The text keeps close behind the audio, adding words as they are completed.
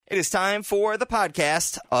It is time for the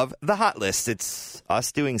podcast of the Hot List. It's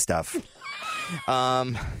us doing stuff.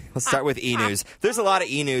 Let's start with e-news. There's a lot of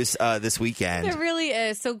e-news this weekend. There really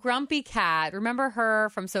is. So Grumpy Cat, remember her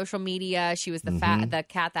from social media? She was the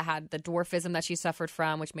cat that had the dwarfism that she suffered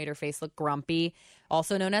from, which made her face look grumpy,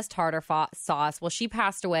 also known as tartar sauce. Well, she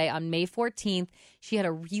passed away on May 14th. She had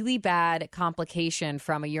a really bad complication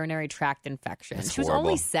from a urinary tract infection. That's she was horrible.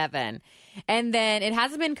 only 7. And then it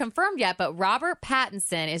hasn't been confirmed yet, but Robert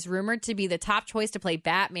Pattinson is rumored to be the top choice to play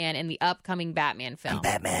Batman in the upcoming Batman film. I'm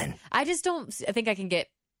Batman. I just don't think I can get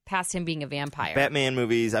past him being a vampire. Batman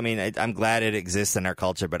movies, I mean, I'm glad it exists in our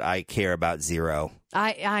culture, but I care about zero.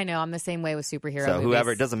 I know. I'm the same way with superhero So movies.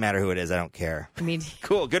 whoever, it doesn't matter who it is, I don't care. I mean,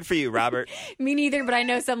 Cool, good for you, Robert. me neither, but I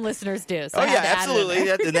know some listeners do. So Oh, I had yeah, to add it in absolutely.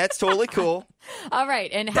 there. And that's totally cool. All right.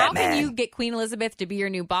 And how Batman. can you get Queen Elizabeth to be your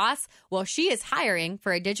new boss? Well, she is hiring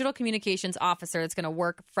for a digital communications officer that's going to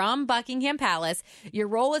work from Buckingham Palace. Your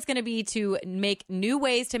role is going to be to make new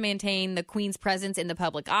ways to maintain the Queen's presence in the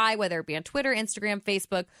public eye, whether it be on Twitter, Instagram,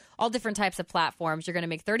 Facebook, all different types of platforms. You're going to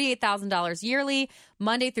make $38,000 yearly.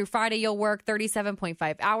 Monday through Friday, you'll work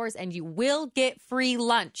 37.5 hours, and you will get free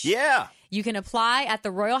lunch. Yeah. You can apply at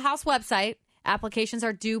the Royal House website. Applications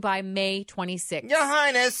are due by May 26th. Your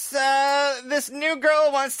Highness, this new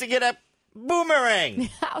girl wants to get a boomerang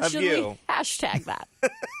How of should you. we hashtag that?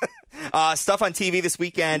 Stuff on TV this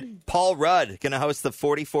weekend. Paul Rudd going to host the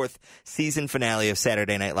 44th season finale of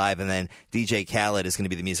Saturday Night Live, and then DJ Khaled is going to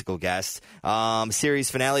be the musical guest. Series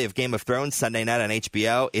finale of Game of Thrones Sunday night on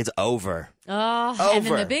HBO. It's over. And then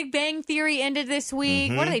Over. The Big Bang Theory ended this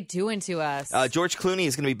week. What are they doing to us? George Clooney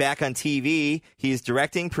is going to be back on TV. He's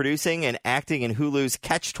directing, producing, and acting in Hulu's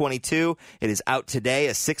Catch-22. It is out today.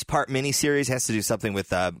 A 6-part miniseries. Has to do something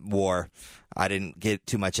with war. I didn't get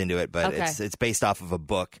too much into it, but Okay. it's based off of a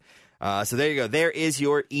book. So there you go. There is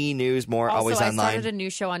your e-news. More also, always I online. started a new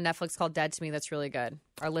show on Netflix called Dead to Me that's really good.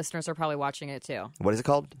 Our listeners are probably watching it too. What is it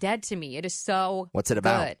called? Dead to Me. It is so What's it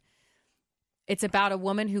about? good. It's about a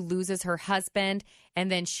woman who loses her husband, and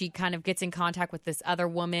then she kind of gets in contact with this other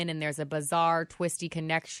woman, and there's a bizarre, twisty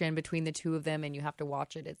connection between the two of them, and you have to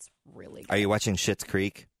watch it. It's really good. Are you watching Schitt's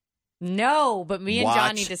Creek? No, but me and Watch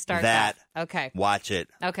John need to start that. Okay. Watch it.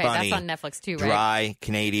 Okay, Funny, that's on Netflix too, right? dry,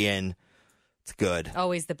 Canadian. It's good.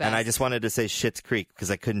 Always the best. And I just wanted to say Schitt's Creek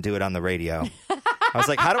because I couldn't do it on the radio. I was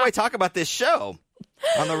like, how do I talk about this show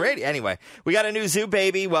on the radio? Anyway, we got a new zoo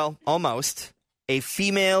baby. Well, almost. A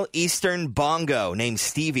female eastern bongo named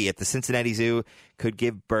Stevie at the Cincinnati Zoo could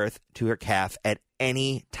give birth to her calf at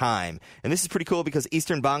any time. And this is pretty cool because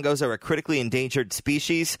eastern bongos are a critically endangered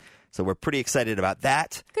species. So we're pretty excited about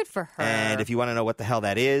that. Good for her. And if you want to know what the hell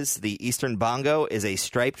that is, the eastern bongo is a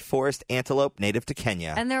striped forest antelope native to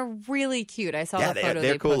Kenya. And they're really cute. I saw the photo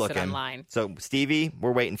they're they cool posted looking. online. So, Stevie,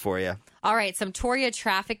 we're waiting for you. All right, some Toria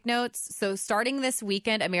traffic notes. So starting this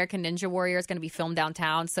weekend, American Ninja Warrior is going to be filmed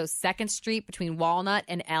downtown. So 2nd Street between Walnut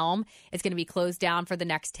and Elm is going to be closed down for the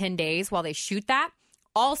next 10 days while they shoot that.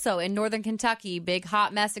 Also in Northern Kentucky, Big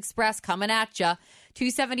Hot Mess Express coming at ya.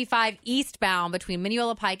 275 eastbound between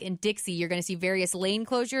Mineola Pike and Dixie. You're going to see various lane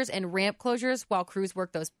closures and ramp closures while crews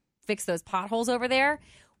fix those potholes over there.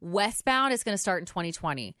 Westbound is going to start in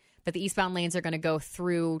 2020, but the eastbound lanes are going to go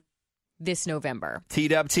through this November.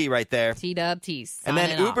 T-Dub-T right there. T-Dub-T. And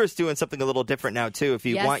then Uber's doing something a little different now, too. If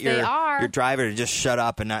you Yes, want they your are. driver to just shut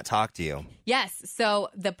up and not talk to you. Yes. So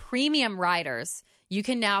the premium riders, you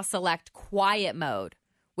can now select quiet mode,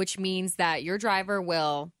 which means that your driver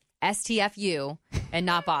will STF you and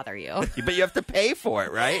not bother you. But you have to pay for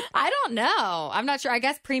it, right? I don't know. I'm not sure. I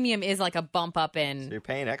guess premium is like a bump up in. So you're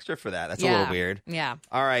paying extra for that. That's a little weird. Yeah.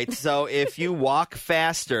 All right. So if you walk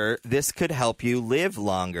faster, this could help you live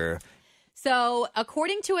longer. So,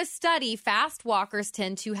 according to a study, fast walkers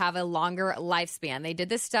tend to have a longer lifespan. They did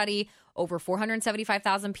this study over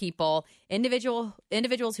 475,000 people.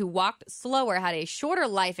 Individuals who walked slower had a shorter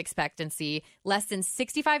life expectancy, less than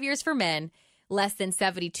 65 years for men, less than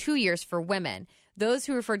 72 years for women. Those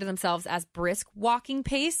who referred to themselves as brisk walking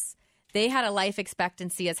pace, they had a life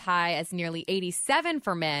expectancy as high as nearly 87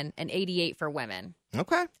 for men and 88 for women.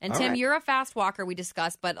 Okay. And All Tim, right. you're a fast walker, we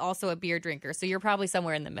discussed, but also a beer drinker. So you're probably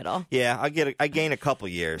somewhere in the middle. Yeah, I gain a couple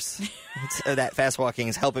years. That fast walking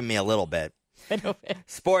is helping me a little bit.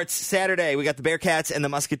 Sports Saturday, we got the Bearcats and the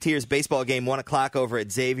Musketeers baseball game 1 o'clock over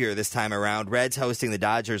at Xavier this time around. Reds hosting the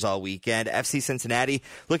Dodgers all weekend. FC Cincinnati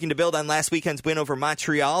looking to build on last weekend's win over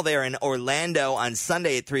Montreal. They're in Orlando on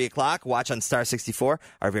Sunday at 3 o'clock. Watch on Star 64.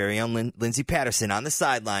 Our very own Lindsey Patterson on the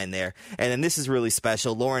sideline there. And then this is really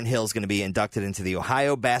special. Lauryn Hill's going to be inducted into the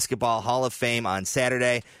Ohio Basketball Hall of Fame on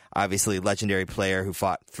Saturday. Obviously, legendary player who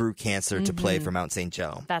fought through cancer to play for Mount St.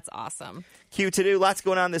 Joe. That's awesome. Q to do. Lots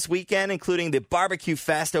going on this weekend, including the Barbecue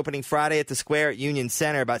Fest opening Friday at the Square at Union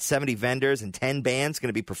Center. About 70 vendors and 10 bands going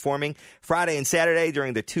to be performing Friday and Saturday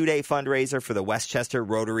during the 2-day fundraiser for the Westchester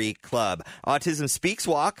Rotary Club. Autism Speaks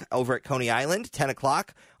Walk over at Coney Island, 10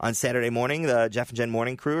 o'clock on Saturday morning. The Jeff and Jen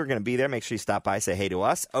Morning Crew are going to be there. Make sure you stop by, say hey to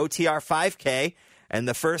us. OTR 5K. And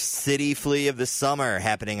the first city flea of the summer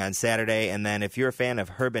happening on Saturday. And then if you're a fan of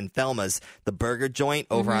Herb and Thelma's, the burger joint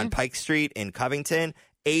over on Pike Street in Covington,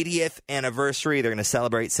 80th anniversary. They're going to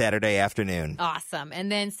celebrate Saturday afternoon. Awesome. And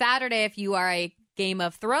then Saturday, if you are a Game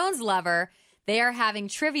of Thrones lover, they are having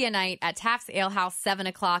trivia night at Taft's Ale House, 7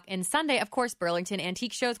 o'clock. And Sunday, of course, Burlington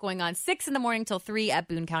Antique Shows going on 6 in the morning till 3 at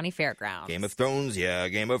Boone County Fairgrounds. Game of Thrones, yeah.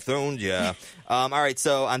 Game of Thrones, yeah. All right,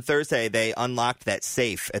 so on Thursday, they unlocked that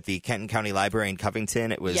safe at the Kenton County Library in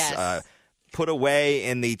Covington. It was put away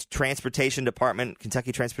in the transportation department,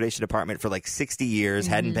 Kentucky Transportation Department, for like 60 years,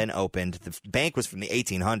 hadn't been opened. The bank was from the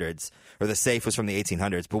 1800s, or the safe was from the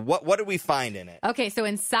 1800s. But what did we find in it? Okay, so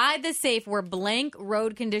inside the safe were blank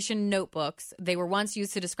road condition notebooks. They were once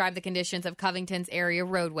used to describe the conditions of Covington's area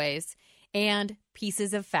roadways, and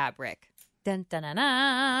pieces of fabric. Dun, dun, dun,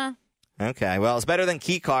 dun. Okay, well, it's better than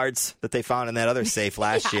key cards that they found in that other safe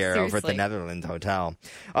last year over at the Netherlands Hotel.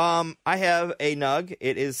 I have a nug.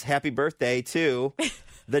 It is happy birthday to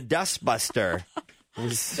the Dustbuster. It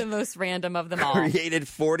was the most random of them all. Created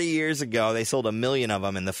 40 years ago. They sold 1 million of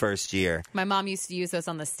them in the first year. My mom used to use those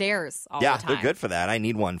on the stairs all the time. Yeah, they're good for that. I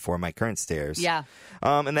need one for my current stairs. Yeah.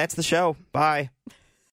 And that's the show. Bye.